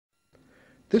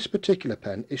This particular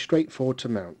pen is straightforward to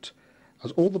mount,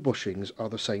 as all the bushings are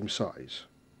the same size.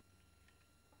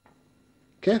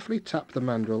 Carefully tap the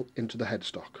mandrel into the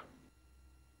headstock.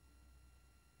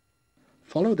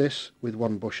 Follow this with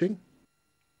one bushing,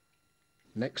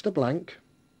 next a blank,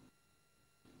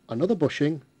 another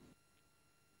bushing,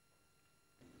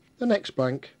 the next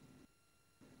blank,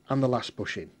 and the last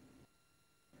bushing.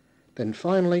 Then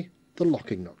finally the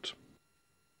locking nut.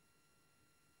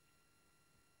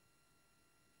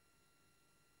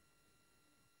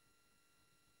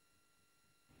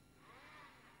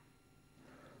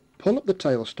 Pull up the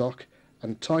tailstock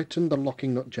and tighten the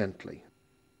locking nut gently.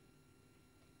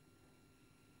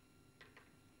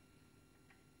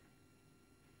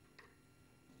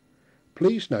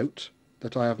 Please note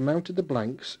that I have mounted the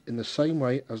blanks in the same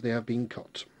way as they have been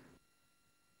cut.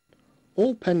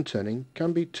 All pen turning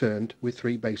can be turned with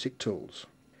three basic tools: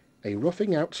 a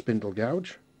roughing out spindle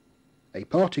gouge, a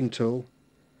parting tool,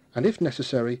 and if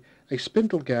necessary a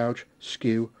spindle gouge,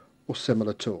 skew or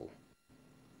similar tool.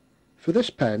 For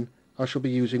this pen I shall be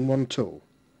using one tool,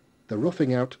 the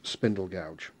roughing out spindle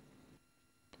gouge.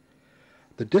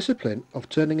 The discipline of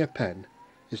turning a pen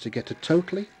is to get a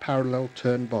totally parallel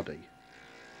turn body.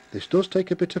 This does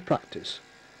take a bit of practice,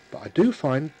 but I do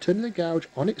find turning the gouge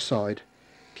on its side,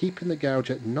 keeping the gouge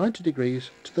at 90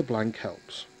 degrees to the blank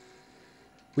helps.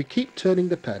 We keep turning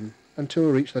the pen until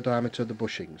we reach the diameter of the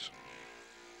bushings.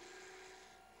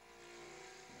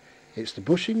 It's the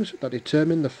bushings that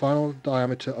determine the final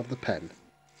diameter of the pen.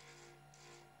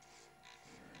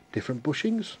 Different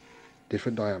bushings,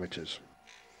 different diameters.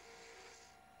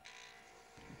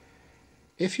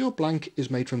 If your blank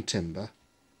is made from timber,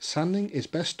 sanding is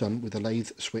best done with the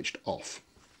lathe switched off.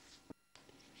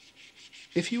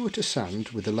 If you were to sand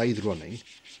with the lathe running,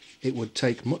 it would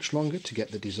take much longer to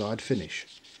get the desired finish,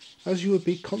 as you would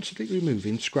be constantly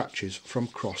removing scratches from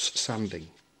cross sanding.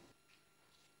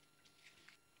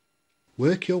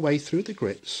 Work your way through the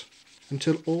grits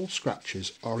until all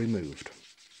scratches are removed.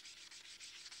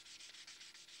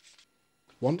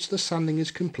 Once the sanding is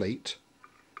complete,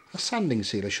 a sanding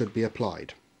sealer should be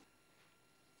applied.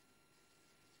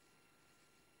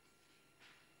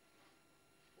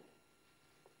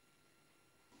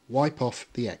 Wipe off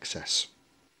the excess.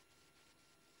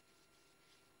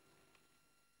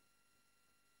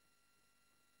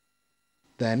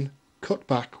 Then cut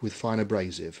back with fine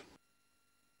abrasive.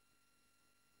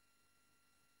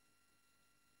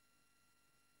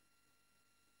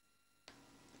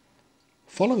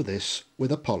 Follow this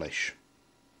with a polish.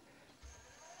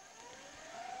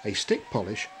 A stick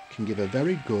polish can give a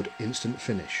very good instant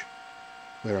finish,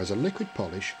 whereas a liquid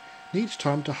polish needs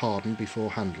time to harden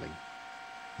before handling,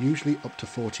 usually up to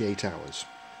 48 hours.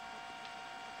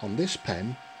 On this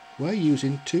pen, we're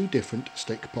using two different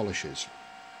stick polishes.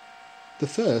 The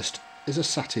first is a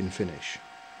satin finish.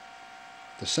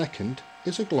 The second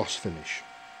is a gloss finish.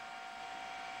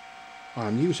 I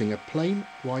am using a plain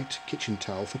white kitchen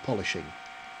towel for polishing.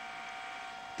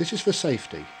 This is for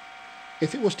safety.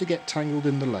 If it was to get tangled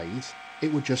in the lathe,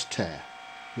 it would just tear,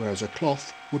 whereas a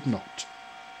cloth would not.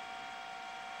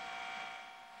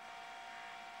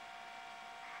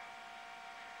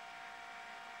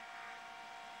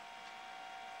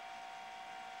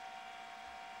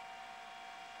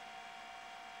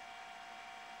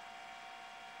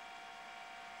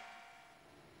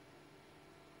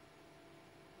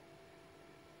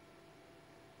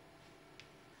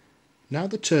 Now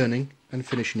the turning and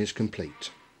finishing is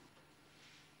complete.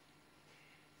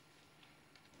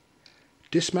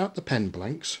 Dismount the pen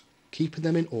blanks, keeping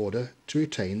them in order to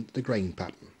retain the grain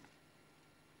pattern.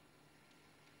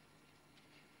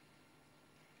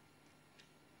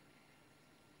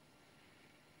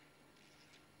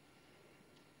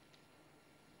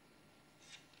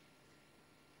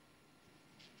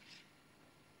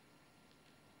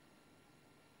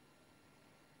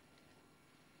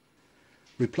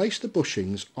 Replace the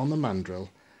bushings on the mandrel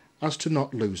as to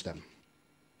not lose them.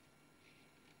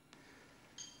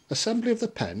 Assembly of the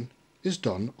pen is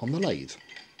done on the lathe.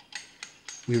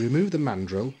 We remove the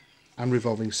mandrel and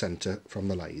revolving centre from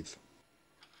the lathe.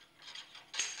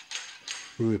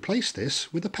 We replace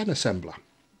this with a pen assembler.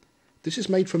 This is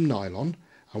made from nylon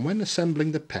and when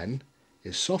assembling the pen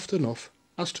is soft enough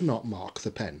as to not mark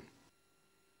the pen.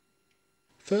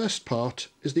 First part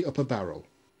is the upper barrel.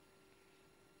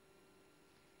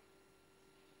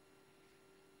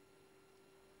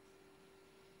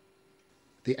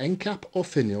 The end cap or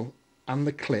finial and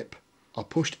the clip are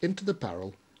pushed into the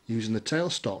barrel using the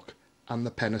tailstock and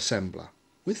the pen assembler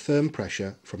with firm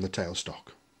pressure from the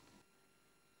tailstock.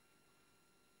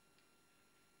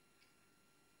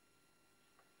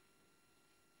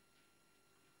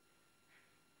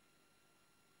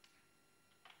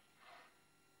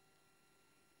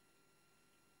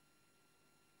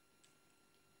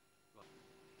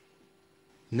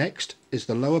 Next is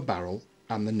the lower barrel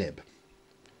and the nib.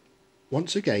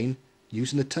 Once again,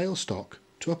 using the tailstock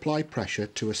to apply pressure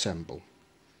to assemble.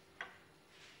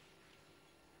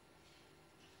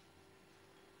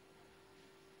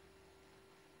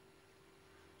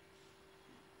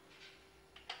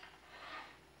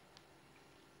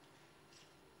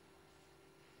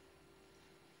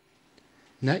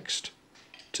 Next,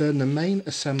 turn the main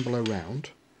assembler round,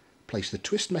 place the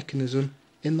twist mechanism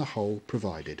in the hole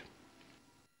provided.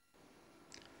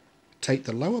 Take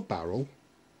the lower barrel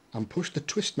and push the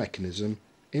twist mechanism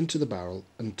into the barrel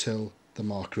until the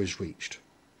marker is reached.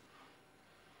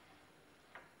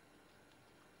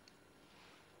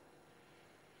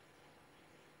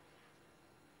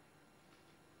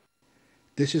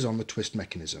 This is on the twist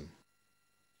mechanism.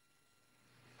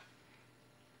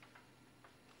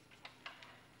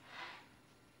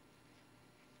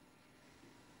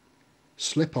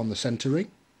 Slip on the centre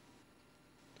ring,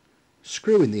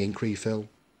 screw in the ink refill,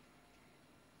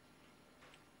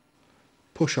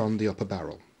 push on the upper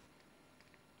barrel.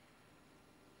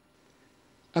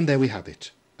 And there we have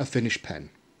it, a finished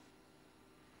pen.